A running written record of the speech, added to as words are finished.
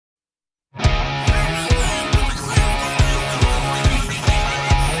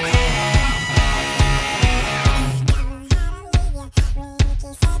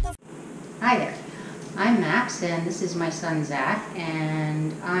Max, and this is my son Zach,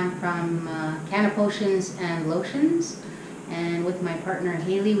 and I'm from Canna Potions and Lotions, and with my partner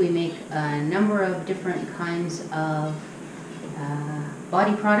Haley we make a number of different kinds of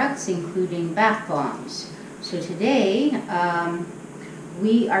body products, including bath bombs. So today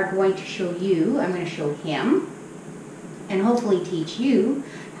we are going to show you, I'm going to show him, and hopefully teach you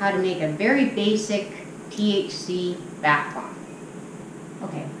how to make a very basic THC bath bomb.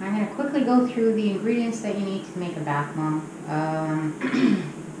 Okay, I'm going to quickly go through the ingredients that you need to make a bath bomb.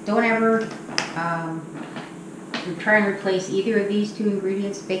 Don't ever try and replace either of these two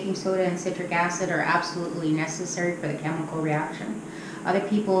ingredients. Baking soda and citric acid are absolutely necessary for the chemical reaction. Other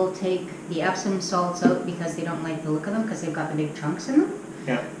people take the Epsom salts out because they don't like the look of them because they've got the big chunks in them.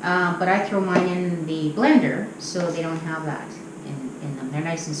 Yeah. But I throw mine in the blender so they don't have that in them. They're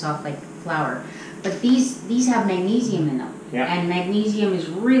nice and soft like flour. But these have magnesium in them. Yeah. And magnesium is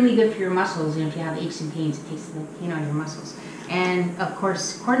really good for your muscles, and if you have aches and pains, it takes the pain out of your muscles. And of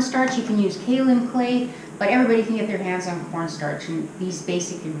course, cornstarch, you can use kaolin clay, but everybody can get their hands on cornstarch and these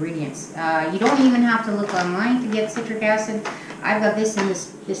basic ingredients. You don't even have to look online to get citric acid. I've got this in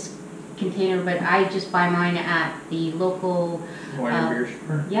this container, but I just buy mine at the local wine and beer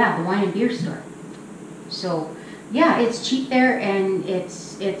store. Yeah, the wine and beer store. So yeah, it's cheap there, and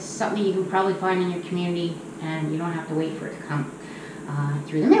it's something you can probably find in your community, and you don't have to wait for it to come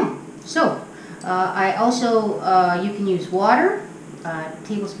through the mail. So I also, you can use water, a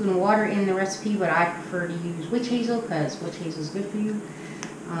tablespoon of water in the recipe, but I prefer to use witch hazel because witch hazel is good for you.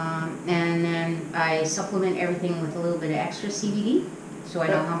 And then I supplement everything with a little bit of extra CBD, so I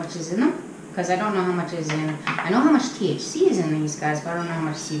know how much is in them, because I don't know how much is in, I know how much THC is in these guys, but I don't know how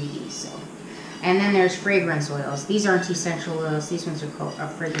much CBD, so. And then there's fragrance oils. These aren't essential oils, these ones are called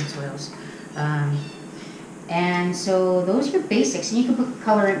fragrance oils. And so those are your basics, and you can put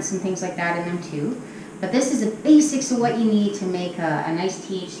colorants and things like that in them too. But this is the basics of what you need to make a nice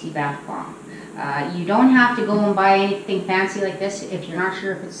THC bath bomb. You don't have to go and buy anything fancy like this if you're not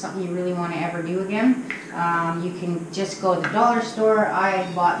sure if it's something you really want to ever do again. You can just go to the dollar store. I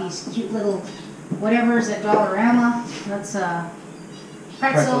bought these cute little whatever's at Dollarama. That's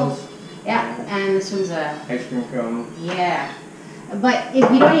pretzels. Yeah, and this one's a ice cream cone. Yeah. But if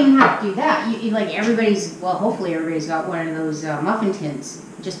you don't even have to do that, you like everybody's, well, hopefully everybody's got one of those muffin tins.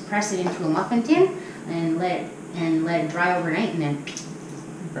 Just press it into a muffin tin and let it dry overnight, and then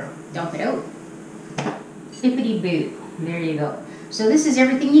dump it out. Bippity boo. There you go. So this is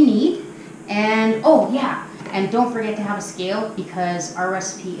everything you need. And oh yeah, and don't forget to have a scale because our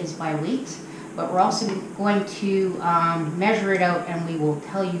recipe is by weight. But we're also going to measure it out, and we will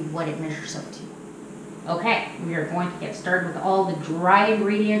tell you what it measures up to. Okay, we are going to get started with all the dry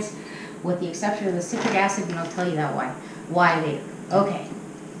ingredients, with the exception of the citric acid, and I'll tell you that why later. Okay,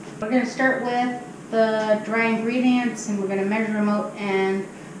 we're going to start with the dry ingredients, and we're going to measure them out and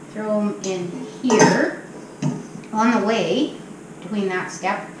throw them in here. On the way, between that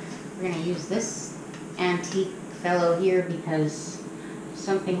step, we're going to use this antique fellow here because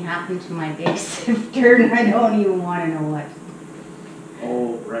something happened to my big sifter, and I don't even want to know what.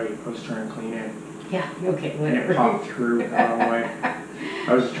 Oh, right. I was trying to clean it. Yeah, okay, whatever. And it popped through the wrong way.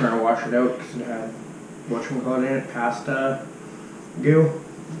 I was just trying to wash it out because it had whatchamacallit in it, pasta goo.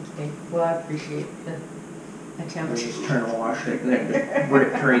 Okay, well, I appreciate the I attempt. was just trying to wash it, and it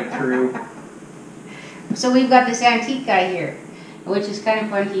ripped right through. So we've got this antique guy here, which is kind of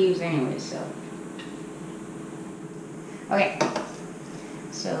fun to use anyway, so. Okay.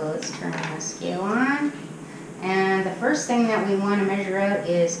 So let's turn the scale on, and the first thing that we want to measure out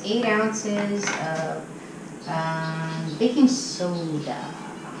is 8 ounces of baking soda.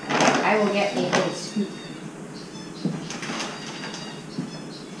 I will get a little scoop.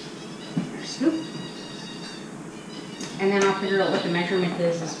 And then I'll figure out what the measurement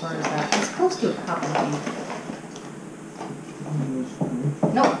is as far as that. It's close to a cup, I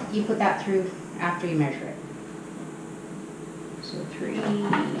think. No, you put that through after you measure it. So 3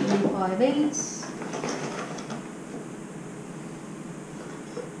 5/8.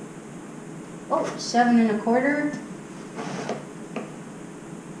 Oh, 7 1/4.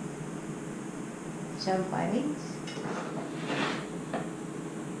 7 5/8.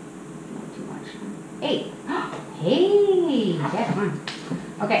 Not too much. 8. Hey, get on.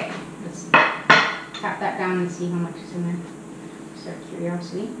 Okay, let's tap that down and see how much is in there. Just out of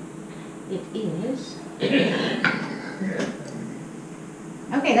curiosity. It is.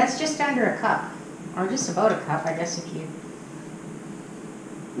 Okay, that's just under a cup, or just about a cup, I guess, if you.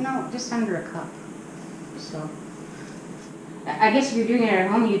 No, just under a cup. So, I guess if you're doing it at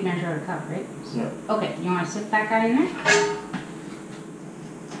home, you'd measure out a cup, right? So, yeah. Okay, you want to sit that guy in there?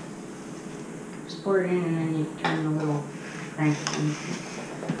 Just just pour it in and then you turn the little crank and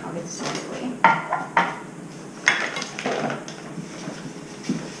I'll get this out of the way.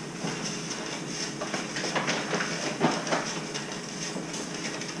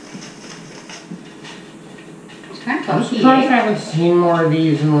 It's kind of I'm funky, surprised I eh? haven't seen more of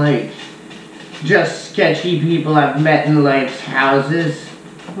these in like just sketchy people I've met in like houses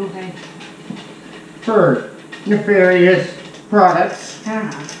Okay. for nefarious products.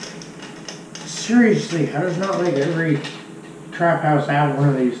 Ah. Seriously, how does not like every trap house have one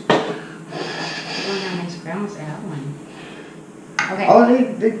of these? I don't have nice grounds to have one. Okay. Oh,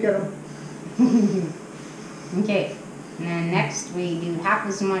 they get them. Okay. And then next we do half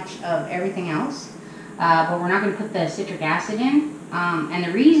as much of everything else, but we're not going to put the citric acid in. And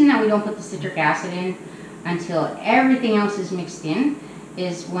the reason that we don't put the citric acid in until everything else is mixed in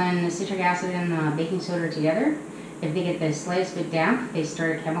is when the citric acid and the baking soda are together. If they get the slightest bit damp, they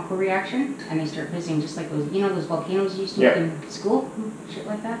start a chemical reaction and they start fizzing, just like those, you know, those volcanoes you used to make in school, shit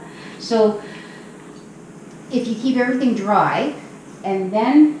like that. So if you keep everything dry and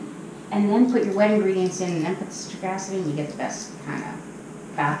then put your wet ingredients in and then put the citric acid in, you get the best kind of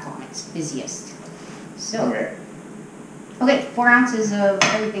bath bomb. It's fizziest. So okay, 4 ounces of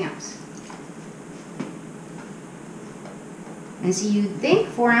everything else. And so you'd think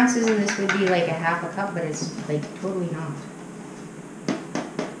 4 ounces of this would be like a half a cup, but it's like totally not.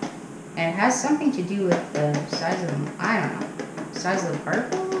 And it has something to do with the size of them. I don't know. Size of the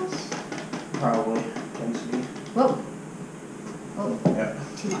particles? Probably. Density. Whoa. Oh, Yeah.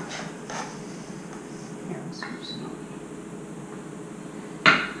 too much. Here, let's do some more.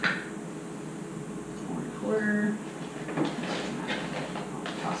 1/4.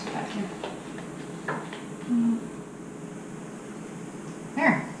 I'll toss it back in.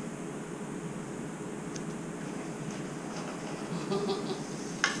 There.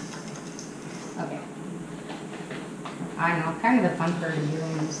 Okay. I don't know, kind of the fun part of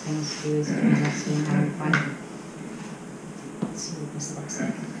doing these things too is doing this and having fun. Let's see what this looks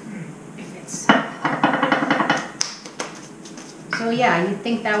like. If it's... So yeah, you'd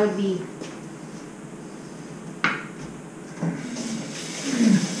think that would be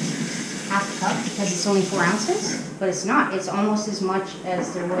half a cup because it's only 4 ounces, but it's not. It's almost as much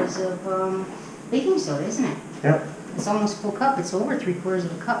as there was of baking soda, isn't it? Yep. It's almost full cup. It's over 3/4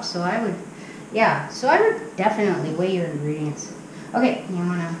 of a cup. So I would, yeah. So I would definitely weigh your ingredients. Okay, you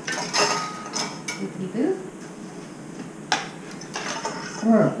wanna boop?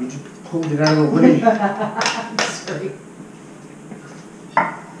 Oh, you just pulled it out of the way. Sorry.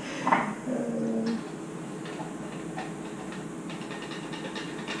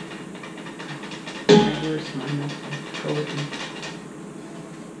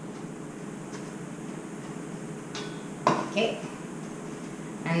 Okay,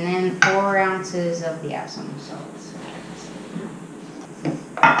 and then 4 ounces of the Epsom salts.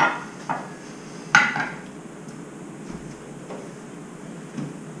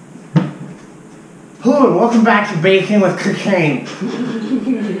 Hello and welcome back to Baking with Cocaine.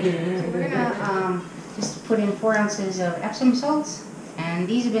 We're gonna just put in 4 ounces of Epsom salts, and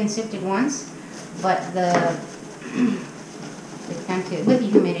these have been sifted once, but they tend to, with the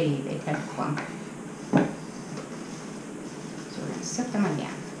humidity, they tend to clump. So we're gonna sift them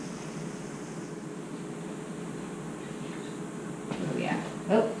again. What do we have?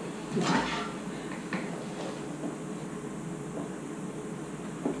 Oh, too much.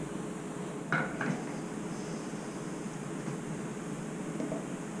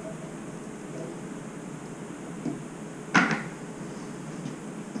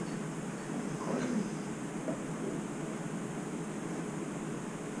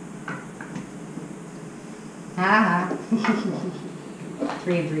 Haha.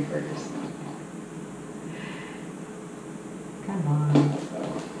 3 3/4. Come on.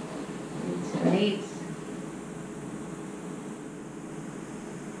 8.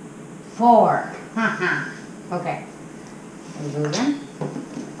 4. Haha. Okay. There we go again.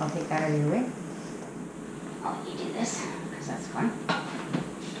 I'll take that out of your way. I'll let you do this, because that's fun.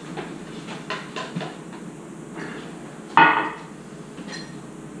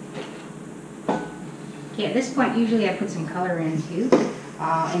 Okay, at this point, usually I put some color in too,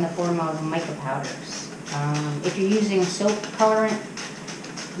 in the form of mica powders. If you're using soap colorant,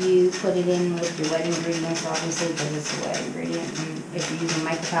 you put it in with your wet ingredients, obviously, because it's a wet ingredient. And if you're using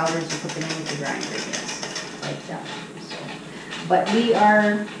mica powders, you put them in with your dry ingredients, like that. So, but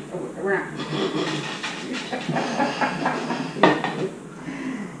we're not.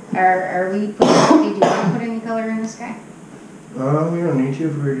 Are we putting? Did you want to put any color in this guy? We don't need to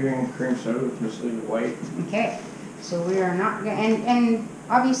if we're doing cream soda. We can just leave it white. Okay, so we are not, and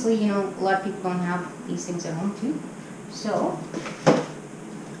obviously, you know, a lot of people don't have these things at home too. So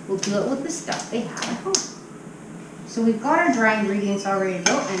we'll do it with the stuff they have at home. So we've got our dry ingredients all ready to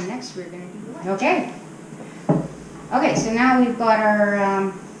go, and next we're going to do the wet. Okay. Okay, so now we've got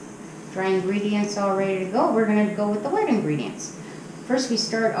our dry ingredients all ready to go. We're going to go with the wet ingredients. First, we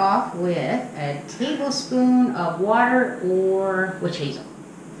start off with a tablespoon of water or witch hazel.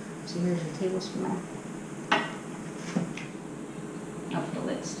 So here's your tablespoon. Up the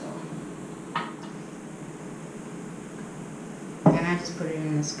lid still. And I just put it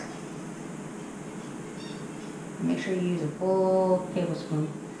in this cup. Make sure you use a full tablespoon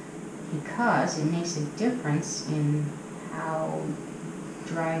because it makes a difference in how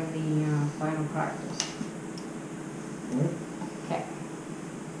dry the final product is. Okay.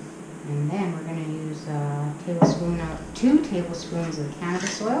 And then we're going to use a tablespoon of 2 tablespoons of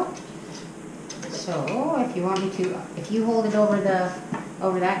cannabis oil. So if you want me to, if you hold it over that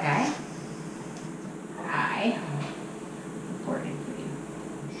guy, I will pour it in for you.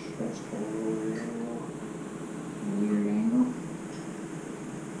 That's kind of Weird angle.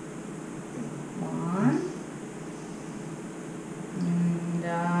 1. And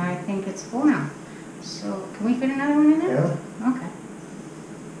I think it's full now. So can we fit another one in there? Yeah. Okay.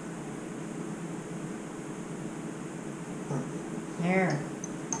 There.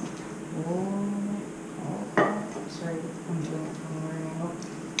 Sorry, I'm doing it from a weird angle.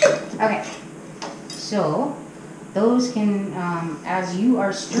 Okay. So those can, as you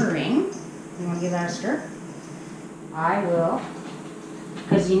are stirring, you want to give that a stir? I will,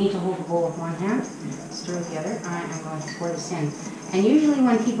 because you need to hold the bowl with one hand, stir with the other. Alright, I'm going to pour this in. And usually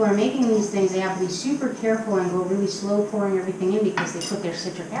when people are making these things, they have to be super careful and go really slow pouring everything in because they put their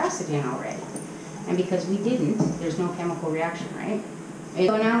citric acid in already. And because we didn't, there's no chemical reaction, right?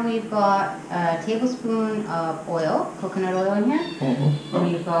 So now we've got a tablespoon of oil, coconut oil in here. Mm-hmm.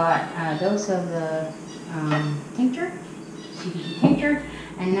 We've got a dose of the tincture, CBD tincture.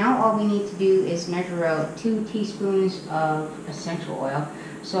 And now all we need to do is measure out 2 teaspoons of essential oil.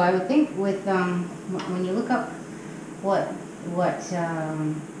 So I would think with, when you look up what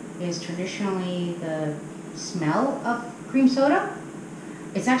is traditionally the smell of cream soda,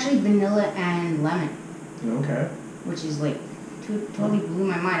 it's actually vanilla and lemon. Okay. Which is like, totally blew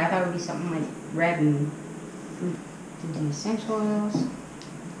my mind. I thought it would be something like red and fruit. Do the essential oils.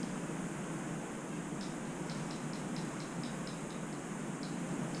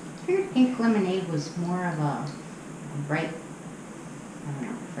 I figured pink lemonade was more of a bright, I don't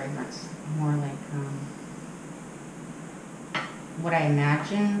know, fragrance. More like what I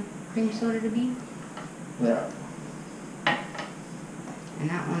imagine cream soda to be. Yeah. And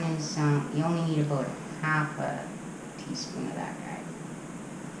that one is, you only need about half a teaspoon of that guy.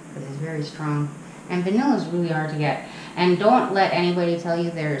 Because it's very strong. And vanilla is really hard to get. And don't let anybody tell you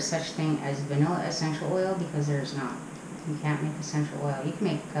there is such thing as vanilla essential oil, because there's not. You can't make essential oil. You can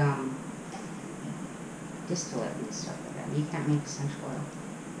make distillate and stuff like that. You can't make essential oil.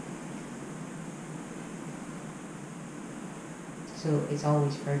 So it's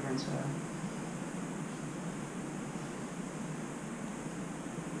always fragrance oil.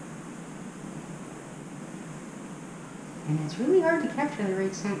 And it's really hard to capture the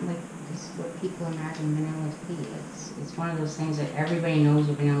right scent, like this is what people imagine vanilla to be. It's one of those things that everybody knows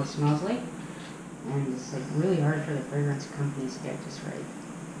what vanilla smells like. And it's like really hard for the fragrance companies to get just right.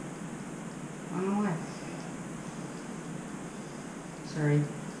 I don't know why. Sorry.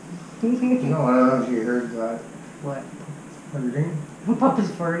 No, I don't know if you heard that. What? Everything?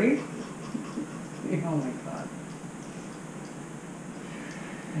 Papa's farting? Oh my god.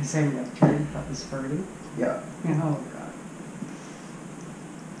 I said left turn, Papa's farting? Yeah. Oh god.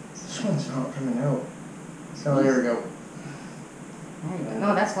 This one's not coming out. So there we go. There you go.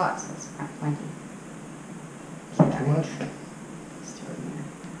 No, that's lots. That's plenty. Too much? Just throw it in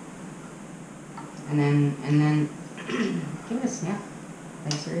there. And then give it a sniff.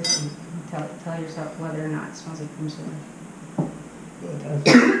 Like seriously, tell yourself whether or not it smells like cream soda. It does.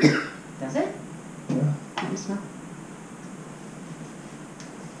 Does it? Yeah. Let me smell.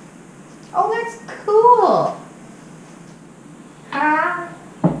 Oh, that's cool. Ah.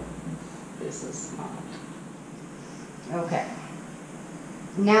 This is smart. Okay.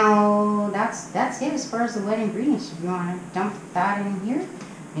 Now that's it as far as the wet ingredients. You want to dump that in here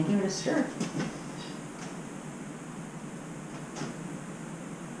and give it a stir.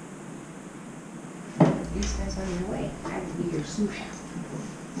 These guys are in the way. I will be your sous chef.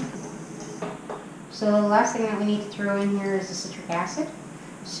 So the last thing that we need to throw in here is the citric acid.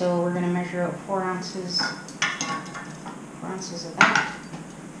 So we're going to measure out 4 ounces of that.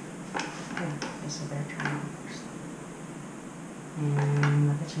 Oh, I guess I better turn it on first.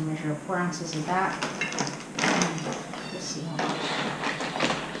 And I'll get you a measure of 4 ounces of that. And let's see how much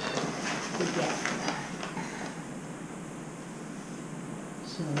we get for that.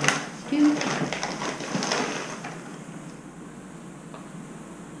 So 2.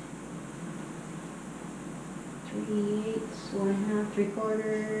 3/8, 1/2,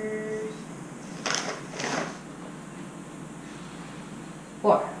 3/4.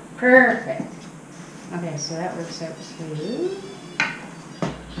 4. Perfect. Okay, so that works out to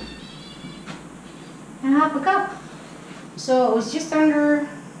 1/2 a cup. So it was just under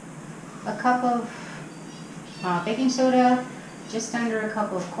a cup of baking soda, just under a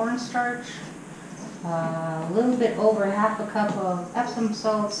cup of cornstarch, a little bit over 1/2 a cup of Epsom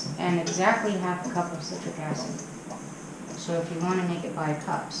salts, and exactly 1/2 a cup of citric acid. So if you want to make it by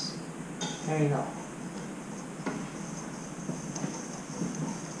cups, there you go.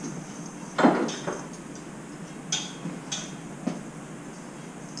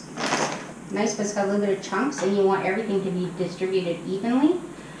 Nice, but it's got a little bit of chunks, and you want everything to be distributed evenly.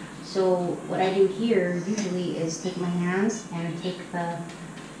 So what I do here usually is take my hands and take the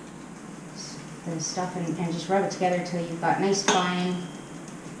stuff and just rub it together until you've got nice fine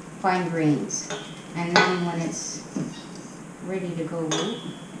grains. And then when it's ready to go,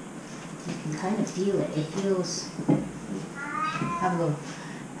 you can kind of feel it. It feels, have a little,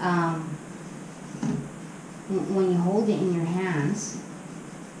 when you hold it in your hands,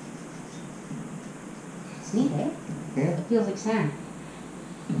 it's neat, eh? Yeah. It feels like sand.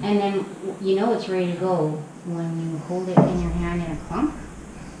 And then you know it's ready to go when you hold it in your hand in a clump.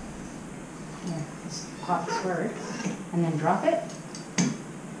 Here, just pop this word, and then drop it,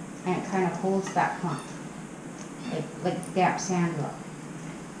 and it kind of holds that clump, like that sand rock.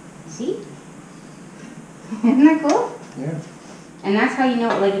 See? Isn't that cool? Yeah. And that's how you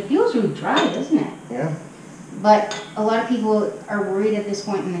know, like, it feels really dry, doesn't it? Yeah. But a lot of people are worried at this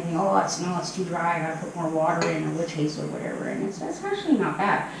point and they think, oh, it's too dry, I gotta put more water in, or witch hazel or whatever, and it's actually not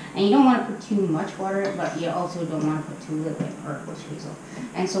bad. And you don't want to put too much water in, but you also don't want to put too little in, or witch hazel.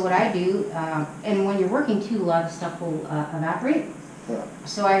 And so what I do, and when you're working too, a lot of stuff will evaporate. Yeah.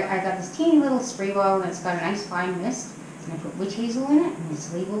 So I got this teeny little spray bottle, and it's got a nice fine mist, and I put witch hazel in it, and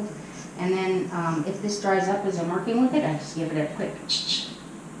it's labeled. And then if this dries up as I'm working with it, I just give it a quick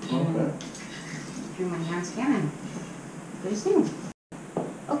Okay. through my hand scan, and good as new.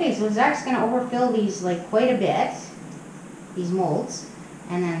 Okay, so Zach's gonna overfill these like quite a bit, these molds,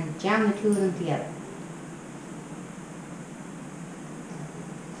 and then jam the 2 of them together.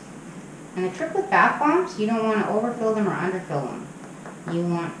 And the trick with bath bombs, you don't want to overfill them or underfill them. You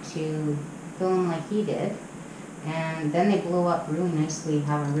want to fill them like he did, and then they blow up really nicely,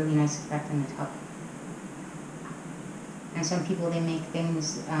 have a really nice effect in the tub. And some people, they make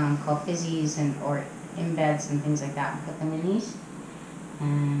things called fizzies or embeds and things like that and put them in these.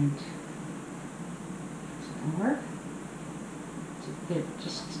 And it's gonna work.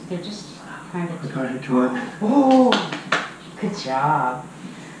 They're just kind of. I got it to work. Oh, good job.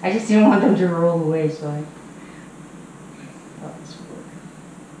 I just didn't want them to roll away, so I thought this would work.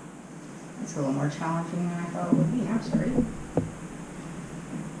 It's a little more challenging than I thought it would be. I'm sorry.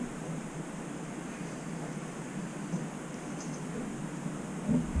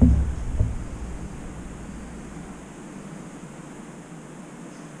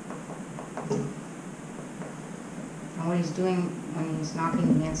 And what he's doing when he's knocking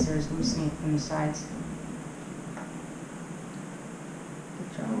against there is loosening it from the sides.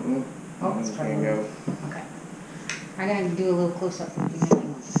 Good job. Oh, it's There you trouble. go. Okay. I'm going to do a little close up of you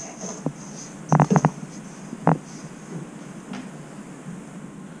making one today.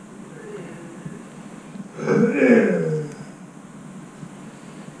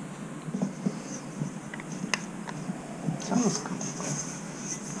 It's almost gone.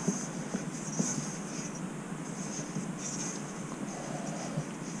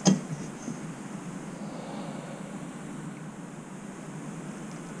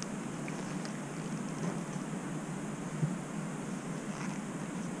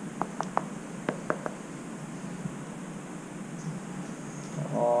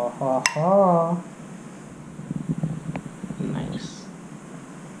 Nice.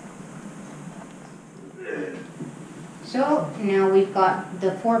 So now we've got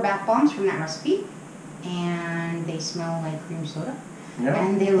the 4 bath bombs from that recipe, and they smell like cream soda, Yeah.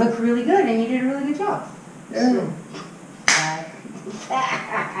 and they look really good, and you did a really good job. Yeah. So,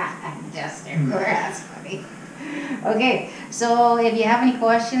 Justin, that's funny. Okay, so if you have any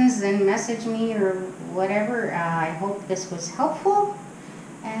questions, then message me or whatever. I hope this was helpful,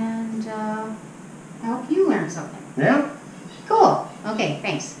 and I hope you learned something. Yeah. Cool. Okay,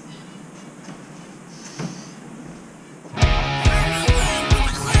 thanks.